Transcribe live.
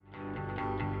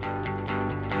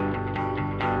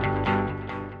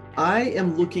I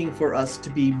am looking for us to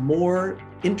be more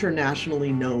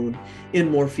internationally known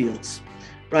in more fields.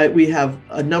 Right, we have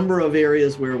a number of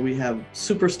areas where we have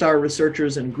superstar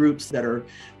researchers and groups that are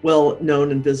well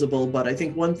known and visible, but I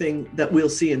think one thing that we'll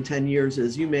see in 10 years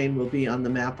is UMaine will be on the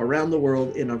map around the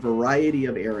world in a variety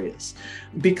of areas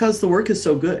because the work is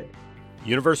so good.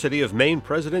 University of Maine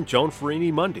President Joan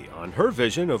Ferrini-Mundy on her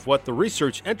vision of what the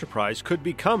research enterprise could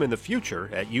become in the future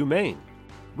at UMaine.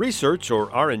 Research,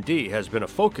 or R&D, has been a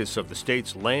focus of the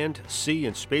state's Land, Sea,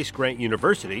 and Space Grant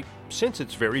University since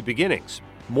its very beginnings.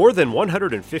 More than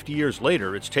 150 years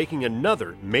later, it's taking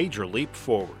another major leap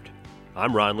forward.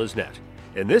 I'm Ron Lisnett,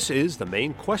 and this is the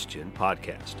Maine Question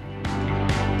podcast.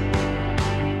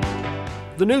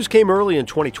 The news came early in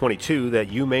 2022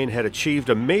 that UMaine had achieved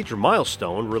a major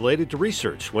milestone related to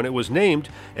research when it was named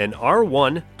an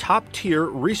R1 top-tier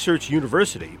research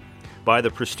university by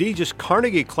the prestigious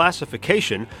Carnegie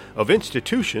Classification of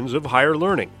Institutions of Higher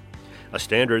Learning, a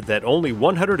standard that only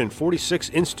 146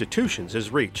 institutions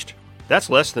has reached. That's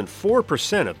less than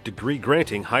 4% of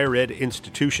degree-granting higher ed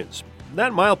institutions.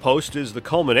 That milepost is the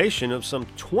culmination of some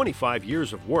 25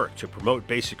 years of work to promote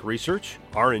basic research,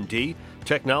 R&D,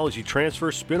 technology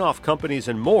transfer, spin-off companies,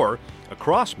 and more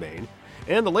across Maine,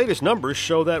 and the latest numbers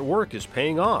show that work is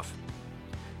paying off.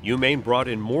 UMaine brought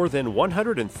in more than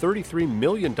 $133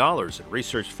 million in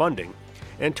research funding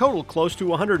and totaled close to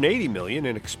 $180 million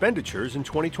in expenditures in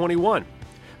 2021.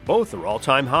 Both are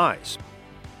all-time highs.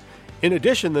 In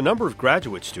addition, the number of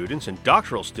graduate students and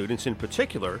doctoral students in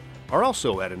particular are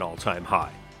also at an all-time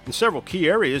high. In several key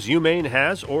areas, UMaine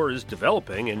has or is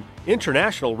developing an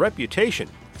international reputation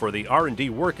for the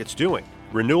R&D work it's doing.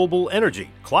 Renewable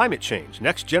energy, climate change,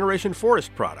 next-generation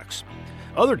forest products.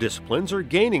 Other disciplines are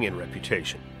gaining in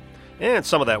reputation. And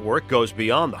some of that work goes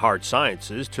beyond the hard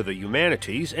sciences to the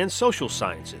humanities and social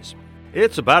sciences.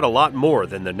 It's about a lot more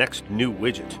than the next new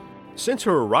widget. Since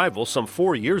her arrival some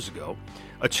 4 years ago,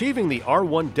 achieving the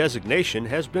R1 designation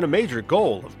has been a major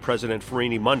goal of President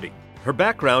Ferrini-Mundy. Her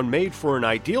background made for an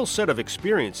ideal set of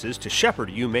experiences to shepherd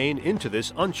UMaine into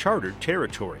this uncharted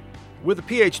territory. With a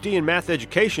PhD in math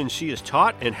education, she has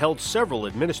taught and held several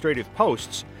administrative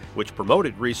posts which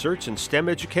promoted research and STEM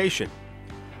education.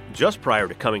 Just prior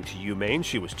to coming to UMaine,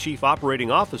 she was Chief Operating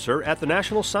Officer at the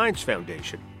National Science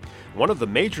Foundation, one of the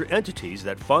major entities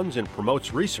that funds and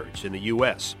promotes research in the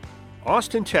U.S.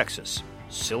 Austin, Texas,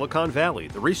 Silicon Valley,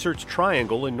 the Research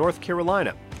Triangle in North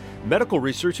Carolina, medical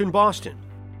research in Boston.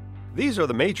 These are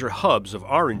the major hubs of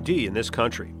R&D in this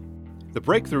country. The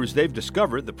breakthroughs they've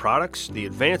discovered, the products, the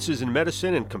advances in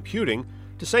medicine and computing,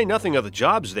 to say nothing of the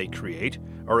jobs they create,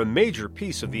 are a major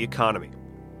piece of the economy.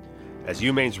 As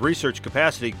UMaine's research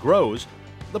capacity grows,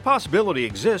 the possibility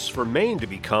exists for Maine to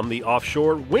become the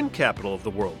offshore wind capital of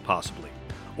the world, possibly,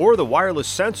 or the wireless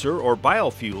sensor or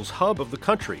biofuels hub of the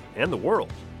country and the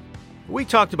world. We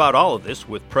talked about all of this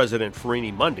with President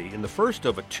Ferrini-Mundy in the first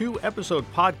of a 2-episode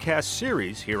podcast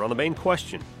series here on the Maine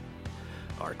Question.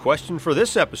 Our question for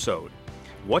this episode: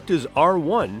 what does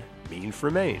R1 mean for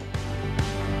Maine?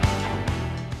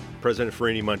 President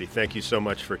Ferrini-Mundy, thank you so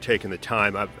much for taking the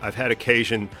time. I've had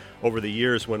occasion over the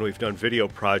years when we've done video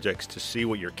projects to see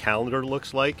what your calendar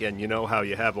looks like, and you know how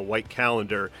you have a white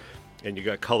calendar and you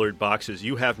got colored boxes.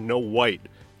 You have no white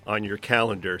on your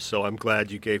calendar, so I'm glad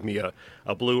you gave me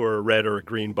a blue or a red or a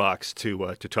green box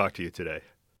to talk to you today.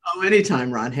 Oh,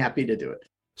 anytime, Ron. Happy to do it.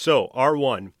 So,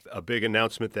 R1, a big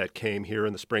announcement that came here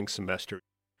in the spring semester.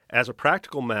 As a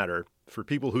practical matter, for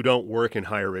people who don't work in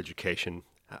higher education,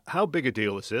 how big a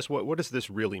deal is this? What does this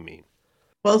really mean?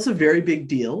 Well, it's a very big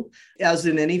deal. As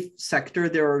in any sector,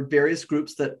 there are various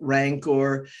groups that rank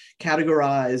or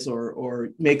categorize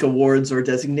or make awards or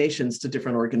designations to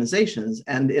different organizations.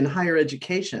 And in higher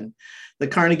education, the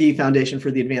Carnegie Foundation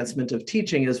for the Advancement of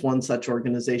Teaching is one such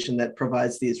organization that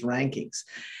provides these rankings.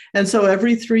 And so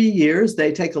every 3 years,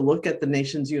 they take a look at the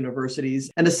nation's universities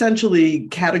and essentially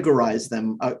categorize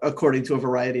them according to a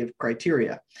variety of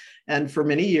criteria. And for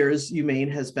many years,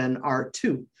 UMaine has been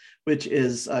R2, which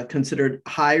is considered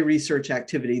high research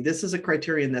activity. This is a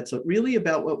criterion that's really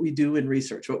about what we do in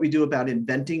research, what we do about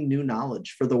inventing new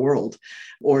knowledge for the world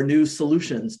or new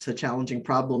solutions to challenging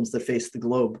problems that face the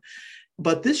globe.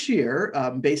 But this year,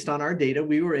 based on our data,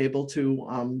 we were able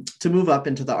to move up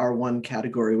into the R1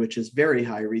 category, which is very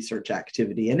high research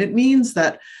activity. And it means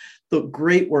that the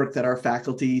great work that our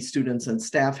faculty, students, and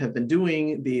staff have been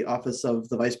doing, the Office of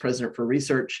the Vice President for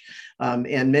Research,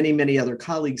 and many, many other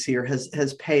colleagues here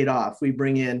has paid off. We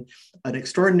bring in an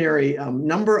extraordinary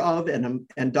number of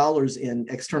and dollars in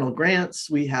external grants.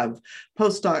 We have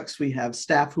postdocs, we have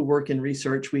staff who work in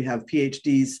research, we have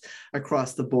PhDs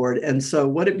across the board. And so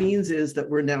what it means is that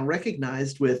we're now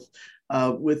recognized with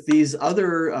these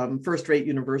other first-rate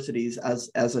universities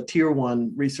as a Tier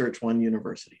 1 Research 1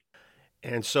 university.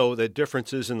 And so the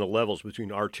differences in the levels between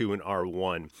R2 and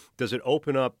R1, does it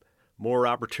open up more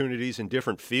opportunities in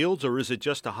different fields, or is it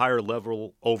just a higher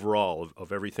level overall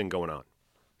of everything going on?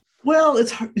 Well,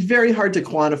 it's very hard to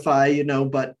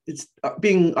quantify, but it's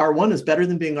being R1 is better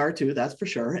than being R2, that's for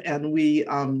sure. And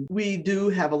we do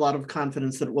have a lot of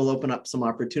confidence that it will open up some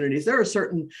opportunities. There are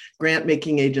certain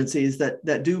grant-making agencies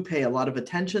that do pay a lot of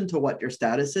attention to what your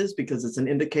status is, because it's an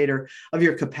indicator of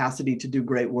your capacity to do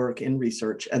great work in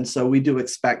research. And so we do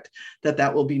expect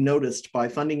that will be noticed by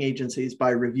funding agencies, by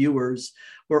reviewers.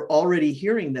 We're already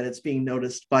hearing that it's being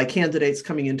noticed by candidates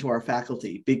coming into our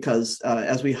faculty, because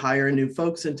as we hire new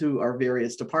folks into our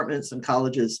various departments and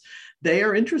colleges, they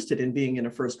are interested in being in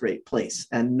a first-rate place.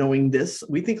 And knowing this,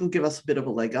 we think will give us a bit of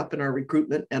a leg up in our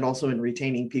recruitment and also in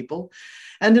retaining people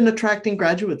and in attracting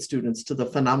graduate students to the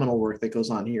phenomenal work that goes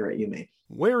on here at UMaine.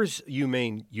 Where is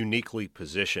UMaine uniquely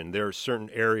positioned? There are certain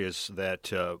areas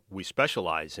that we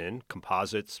specialize in,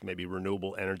 composites, maybe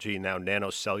renewable energy, now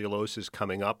nanocellulose is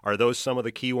coming up. Are those some of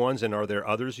the key ones, and are there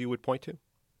others you would point to?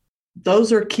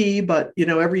 Those are key, but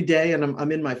every day, and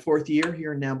I'm in my fourth year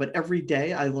here now, but every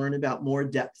day I learn about more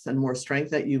depth and more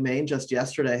strength at UMaine. Just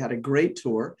yesterday, I had a great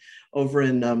tour over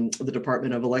in the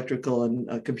Department of Electrical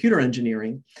and Computer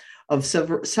Engineering of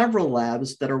several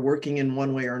labs that are working in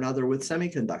one way or another with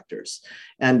semiconductors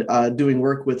and doing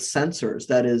work with sensors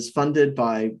that is funded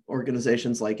by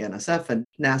organizations like NSF and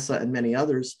NASA and many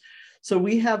others. So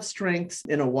we have strengths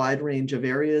in a wide range of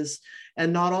areas,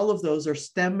 and not all of those are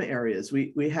STEM areas.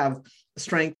 We have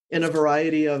strength in a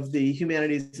variety of the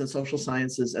humanities and social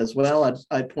sciences as well.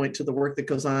 I'd point to the work that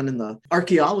goes on in the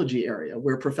archaeology area,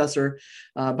 where Professor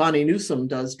Bonnie Newsom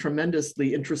does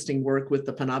tremendously interesting work with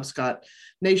the Penobscot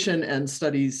Nation and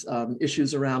studies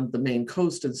issues around the Maine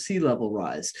coast and sea level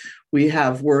rise. We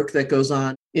have work that goes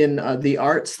on in the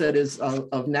arts that is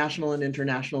of national and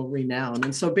international renown.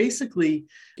 And so basically,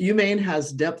 UMaine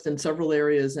has depth in several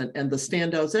areas, and the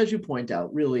standouts, as you point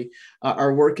out, really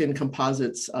our work in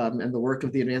composites and the work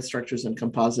of the Advanced Structures and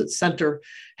Composites Center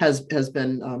has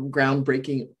been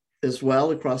groundbreaking as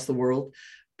well across the world.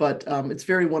 But it's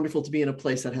very wonderful to be in a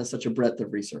place that has such a breadth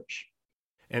of research.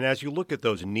 And as you look at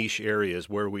those niche areas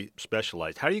where we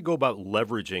specialize, how do you go about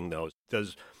leveraging those?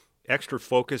 Does extra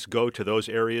focus go to those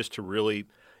areas to really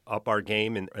up our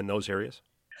game in those areas?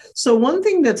 So one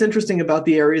thing that's interesting about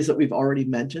the areas that we've already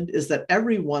mentioned is that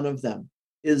every one of them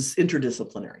is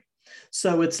interdisciplinary.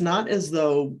 So it's not as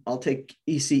though, I'll take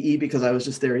ECE because I was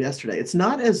just there yesterday, it's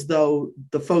not as though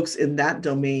the folks in that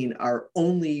domain are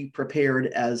only prepared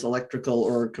as electrical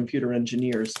or computer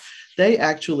engineers. They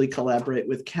actually collaborate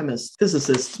with chemists,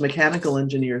 physicists, mechanical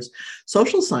engineers,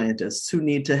 social scientists who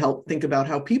need to help think about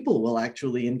how people will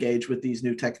actually engage with these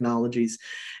new technologies.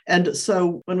 And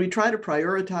so when we try to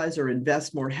prioritize or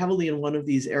invest more heavily in one of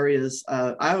these areas,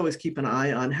 I always keep an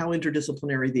eye on how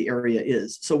interdisciplinary the area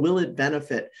is. So will it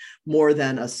benefit more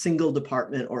than a single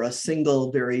department or a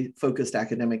single very focused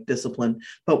academic discipline,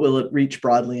 but will it reach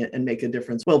broadly and make a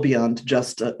difference well beyond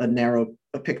just a narrow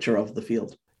picture of the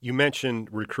field? You mentioned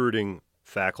recruiting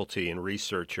faculty and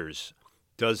researchers.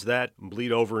 Does that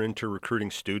bleed over into recruiting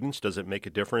students? Does it make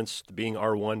a difference being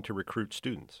R1 to recruit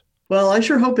students? Well, I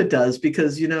sure hope it does,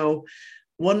 because,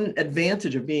 one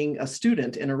advantage of being a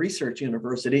student in a research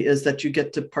university is that you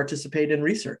get to participate in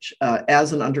research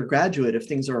as an undergraduate if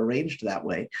things are arranged that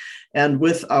way. And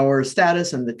with our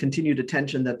status and the continued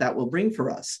attention that will bring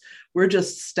for us, we're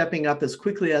just stepping up as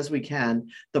quickly as we can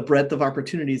the breadth of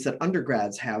opportunities that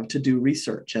undergrads have to do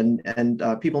research. And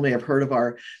people may have heard of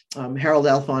our Harold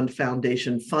Alfond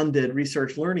Foundation funded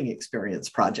Research Learning Experience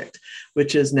project,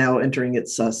 which is now entering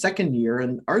its second year.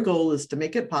 And our goal is to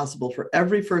make it possible for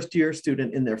every first year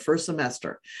student in their first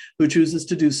semester who chooses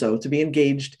to do so to be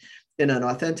engaged in an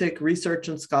authentic research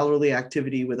and scholarly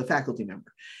activity with a faculty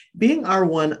member. Being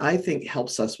R1, I think,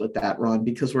 helps us with that, Ron,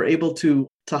 because we're able to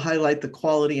highlight the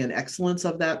quality and excellence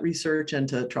of that research and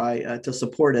to try to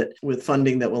support it with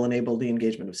funding that will enable the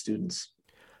engagement of students.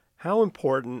 How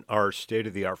important are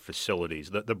state-of-the-art facilities,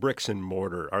 the bricks and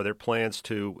mortar? Are there plans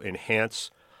to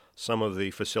enhance some of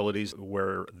the facilities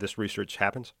where this research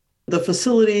happens? The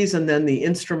facilities and then the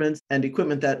instruments and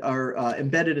equipment that are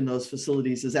embedded in those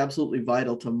facilities is absolutely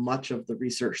vital to much of the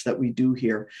research that we do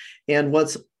here. And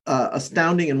what's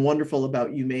astounding and wonderful about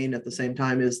UMaine at the same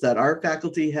time is that our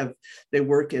faculty they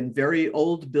work in very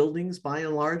old buildings by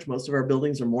and large. Most of our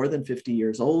buildings are more than 50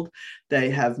 years old. They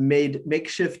have made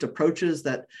makeshift approaches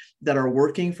that are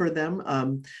working for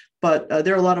them. But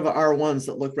there are a lot of R1s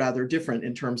that look rather different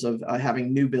in terms of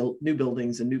having new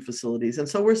buildings and new facilities. And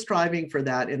so we're striving for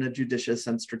that in a judicious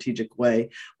and strategic way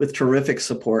with terrific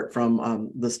support from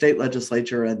the state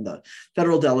legislature and the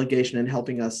federal delegation in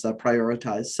helping us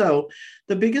prioritize. So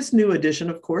the biggest new addition,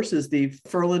 of course, is the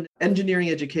Ferland Engineering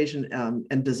Education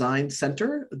and Design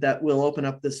Center that will open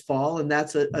up this fall. And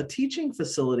that's a teaching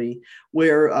facility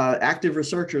where active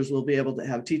researchers will be able to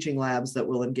have teaching labs that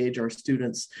will engage our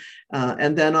students.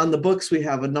 And then on the books, we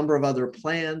have a number of other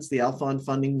plans. The Alfond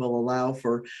funding will allow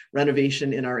for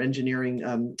renovation in our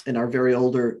engineering, in our very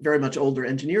much older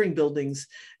engineering buildings,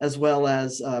 as well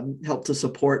as help to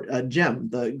support GEM,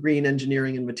 the Green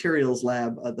Engineering and Materials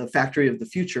Lab, the factory of the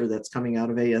future that's coming out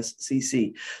of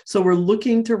ASCC. So we're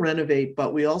looking to renovate,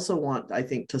 but we also want, I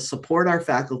think, to support our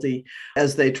faculty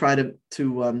as they try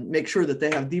to make sure that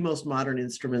they have the most modern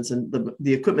instruments and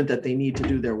the equipment that they need to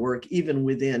do their work, even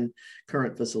within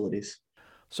current facilities.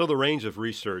 So the range of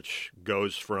research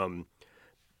goes from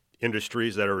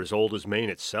industries that are as old as Maine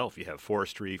itself. You have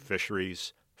forestry,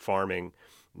 fisheries, farming,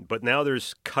 but now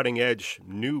there's cutting edge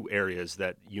new areas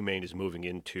that UMaine is moving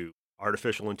into,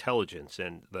 artificial intelligence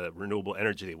and the renewable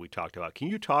energy that we talked about. Can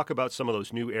you talk about some of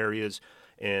those new areas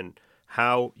and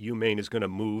how UMaine is going to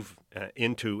move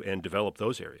into and develop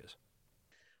those areas?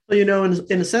 Well,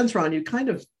 in a sense, Ron, you kind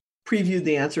of previewed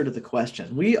the answer to the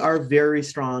question. We are very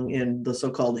strong in the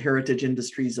so-called heritage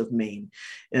industries of Maine,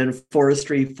 in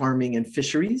forestry, farming, and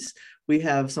fisheries. We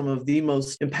have some of the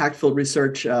most impactful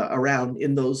research around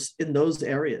in those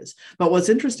areas. But what's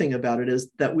interesting about it is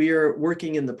that we are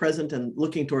working in the present and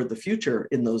looking toward the future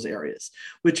in those areas,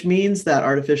 which means that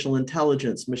artificial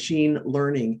intelligence, machine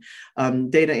learning,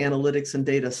 data analytics and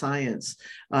data science,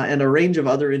 and a range of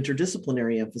other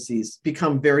interdisciplinary emphases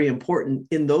become very important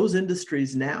in those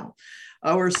industries now.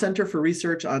 Our Center for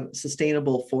Research on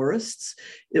Sustainable Forests,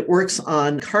 it works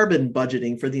on carbon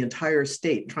budgeting for the entire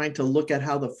state, trying to look at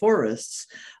how the forests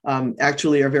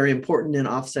actually are very important in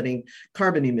offsetting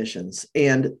carbon emissions.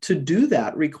 And to do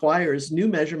that requires new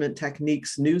measurement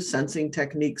techniques, new sensing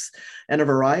techniques, and a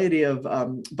variety of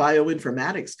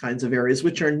bioinformatics kinds of areas,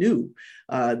 which are new,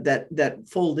 that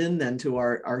fold in then to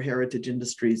our heritage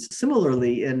industries.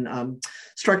 Similarly, in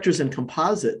structures and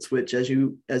composites, which, as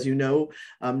you know,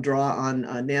 draw on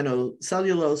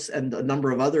nanocellulose and a number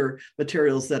of other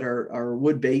materials that are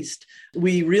wood-based.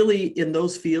 We really, in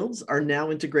those fields, are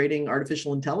now integrating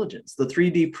artificial intelligence. The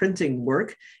 3D printing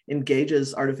work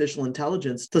engages artificial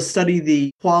intelligence to study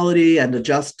the quality and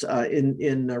adjust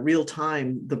in real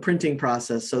time the printing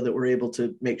process so that we're able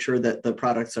to make sure that the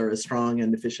products are as strong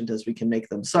and efficient as we can make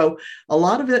them. So a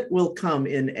lot of it will come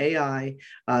in AI,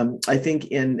 I think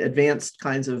in advanced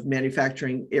kinds of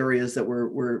manufacturing areas that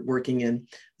we're working in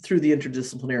through the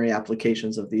interdisciplinary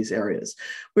applications of these areas.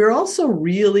 We're also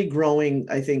really growing,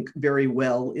 I think, very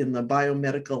well in the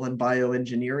biomedical and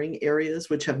bioengineering areas,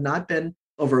 which have not been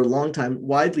over a long time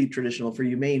widely traditional for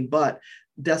UMaine, but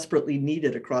desperately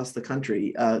needed across the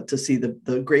country to see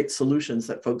the great solutions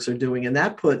that folks are doing. And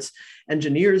that puts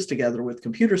engineers together with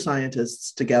computer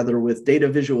scientists, together with data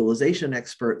visualization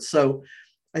experts. So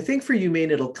I think for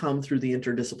UMaine, it'll come through the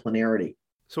interdisciplinarity.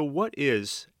 So what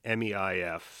is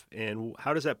MEIF, and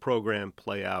how does that program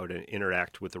play out and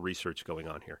interact with the research going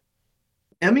on here?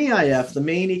 MEIF, the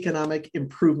Maine Economic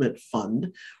Improvement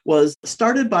Fund, was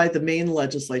started by the Maine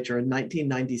legislature in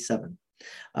 1997.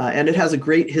 And it has a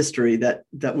great history that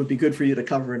would be good for you to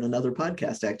cover in another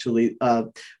podcast, actually.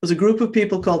 It was a group of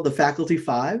people called the Faculty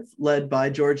Five, led by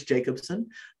George Jacobson,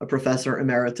 a professor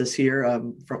emeritus here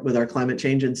with our Climate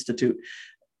Change Institute,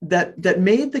 that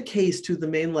made the case to the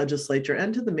Maine legislature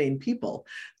and to the Maine people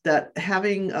that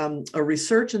having a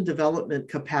research and development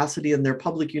capacity in their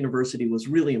public university was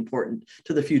really important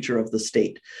to the future of the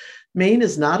state. Maine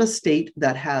is not a state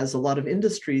that has a lot of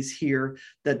industries here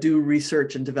that do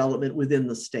research and development within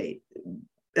the state,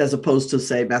 as opposed to,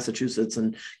 say, Massachusetts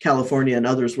and California and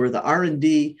others, where the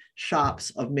R&D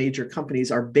shops of major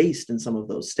companies are based in some of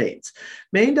those states.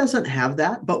 Maine doesn't have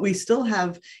that, but we still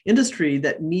have industry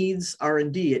that needs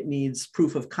R&D. It needs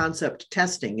proof of concept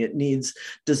testing. It needs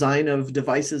design of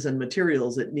devices and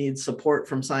materials. It needs support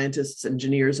from scientists,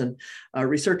 engineers, and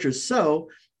researchers. So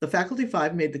the Faculty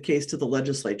Five made the case to the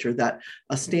legislature that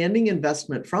a standing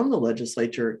investment from the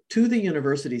legislature to the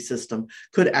university system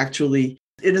could actually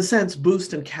in a sense,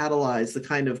 boost and catalyze the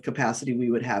kind of capacity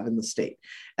we would have in the state.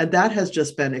 And that has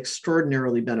just been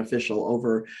extraordinarily beneficial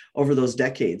over those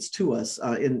decades to us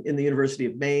in the University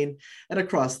of Maine and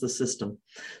across the system.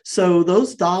 So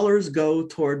those dollars go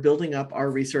toward building up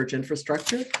our research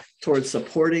infrastructure, towards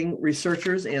supporting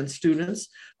researchers and students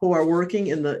who are working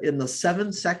in the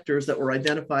 7 sectors that were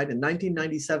identified in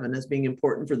 1997 as being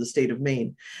important for the state of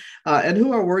Maine, and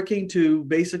who are working to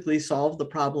basically solve the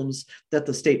problems that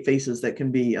the state faces that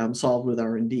can be solved with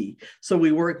R&D. So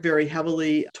we work very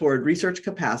heavily toward research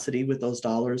capacity with those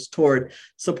dollars, toward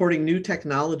supporting new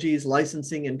technologies,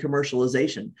 licensing, and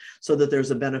commercialization, so that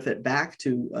there's a benefit back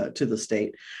to the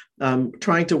state.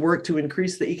 Trying to work to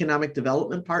increase the economic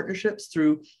development partnerships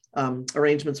through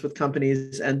arrangements with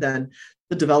companies, and then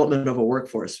the development of a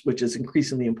workforce, which is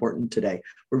increasingly important today.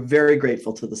 We're very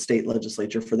grateful to the state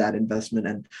legislature for that investment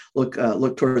and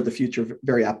look toward the future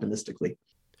very optimistically.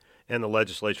 And the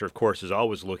legislature, of course, is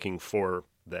always looking for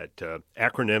that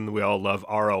acronym we all love,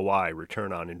 ROI,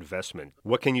 return on investment.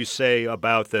 What can you say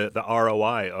about the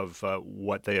ROI of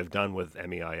what they have done with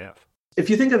MEIF? If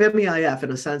you think of MEIF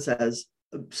in a sense as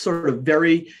sort of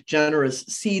very generous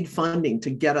seed funding to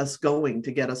get us going,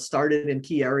 to get us started in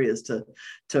key areas, to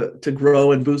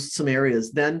grow and boost some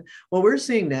areas, then what we're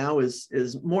seeing now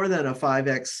is more than a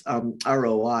 5x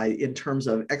ROI in terms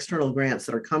of external grants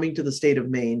that are coming to the state of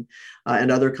Maine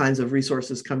and other kinds of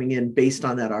resources coming in based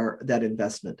on that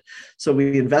investment. So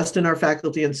we invest in our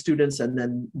faculty and students, and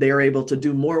then they are able to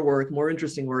do more work, more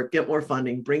interesting work, get more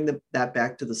funding, bring that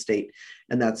back to the state.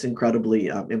 And that's incredibly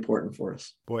important for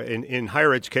us. Boy, in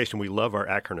higher education, we love our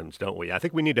acronyms, don't we? I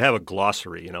think we need to have a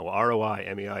glossary, ROI,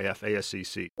 MEIF,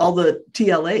 ASCC. All the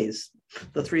TLAs,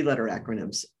 the 3-letter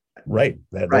acronyms. Right.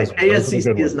 Right.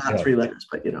 ASCC is not 3 letters,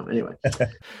 but anyway.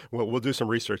 Well, we'll do some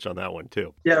research on that one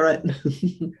too. Yeah, right.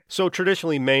 So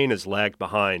traditionally, Maine has lagged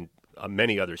behind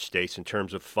many other states in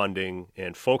terms of funding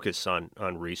and focus on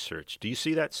research. Do you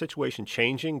see that situation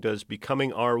changing? Does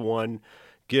becoming R1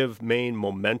 give Maine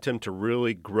momentum to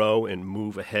really grow and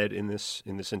move ahead in this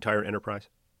entire enterprise?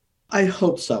 I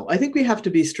hope so. I think we have to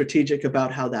be strategic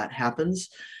about how that happens.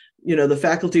 The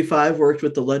Faculty 5 worked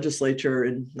with the legislature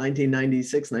in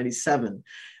 1996, 97.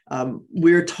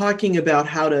 We're talking about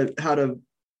how to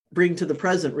bring to the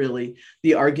present, really,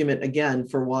 the argument again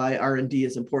for why R&D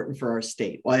is important for our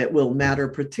state, why it will matter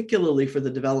particularly for the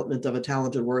development of a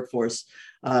talented workforce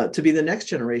to be the next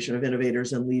generation of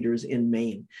innovators and leaders in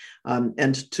Maine.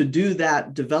 And to do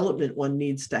that development, one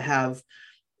needs to have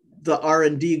the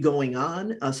R&D going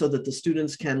on so that the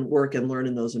students can work and learn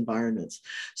in those environments.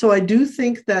 So I do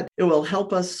think that it will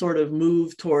help us sort of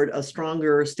move toward a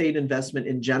stronger state investment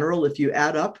in general. If you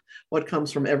add up what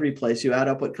comes from every place, you add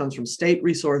up what comes from state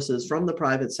resources, from the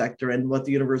private sector, and what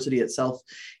the university itself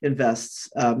invests.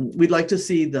 We'd like to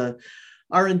see the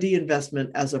R&D investment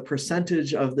as a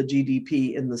percentage of the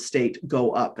GDP in the state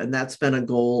go up. And that's been a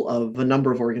goal of a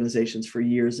number of organizations for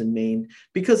years in Maine,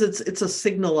 because it's a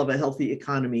signal of a healthy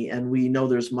economy. And we know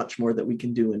there's much more that we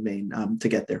can do in Maine to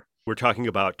get there. We're talking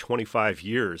about 25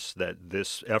 years that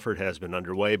this effort has been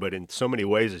underway, but in so many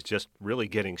ways it's just really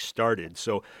getting started.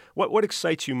 So what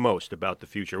excites you most about the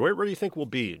future? Where do you think we'll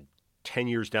be 10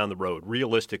 years down the road,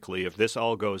 realistically, if this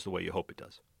all goes the way you hope it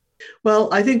does?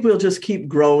 Well, I think we'll just keep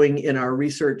growing in our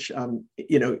research, in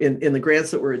the grants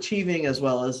that we're achieving, as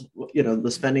well as, the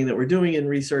spending that we're doing in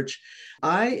research.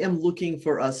 I am looking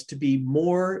for us to be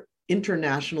more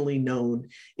internationally known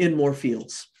in more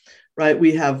fields, right?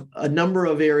 We have a number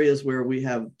of areas where we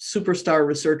have superstar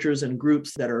researchers and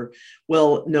groups that are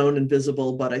well known and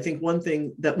visible. But I think one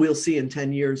thing that we'll see in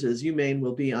 10 years is UMaine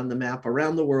will be on the map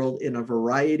around the world in a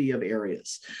variety of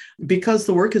areas because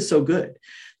the work is so good.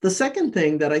 The second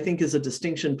thing that I think is a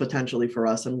distinction potentially for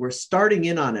us, and we're starting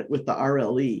in on it with the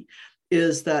RLE,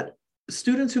 is that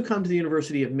students who come to the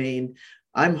University of Maine,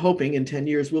 I'm hoping in 10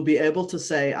 years, will be able to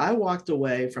say, I walked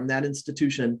away from that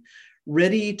institution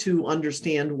ready to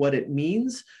understand what it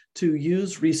means to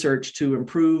use research to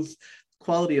improve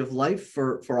quality of life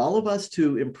for all of us,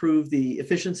 to improve the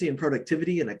efficiency and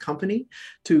productivity in a company,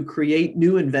 to create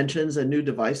new inventions and new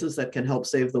devices that can help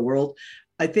save the world.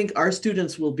 I think our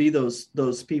students will be those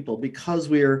people because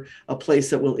we're a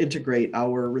place that will integrate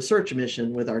our research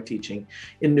mission with our teaching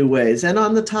in new ways and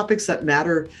on the topics that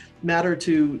matter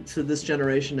to this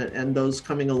generation and those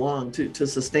coming along, to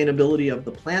sustainability of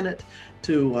the planet,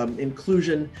 to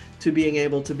inclusion, to being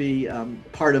able to be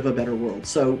part of a better world.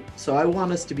 So I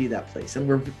want us to be that place,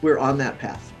 and we're on that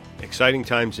path. Exciting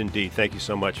times indeed. Thank you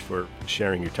so much for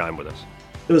sharing your time with us.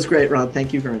 It was great, Ron.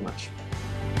 Thank you very much.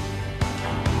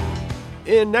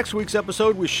 In next week's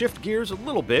episode, we shift gears a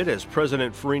little bit as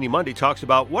President Ferrini-Mundy talks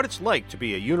about what it's like to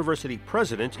be a university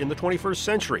president in the 21st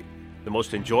century, the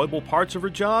most enjoyable parts of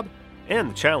her job, and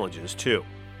the challenges, too.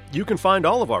 You can find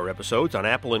all of our episodes on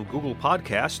Apple and Google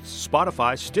Podcasts,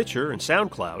 Spotify, Stitcher, and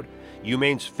SoundCloud,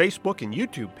 UMaine's Facebook and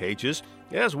YouTube pages,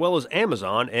 as well as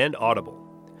Amazon and Audible.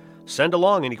 Send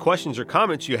along any questions or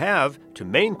comments you have to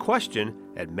Maine Question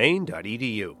at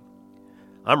maine.edu.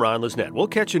 I'm Ron Lisnett. We'll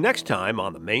catch you next time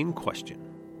on the Maine Question.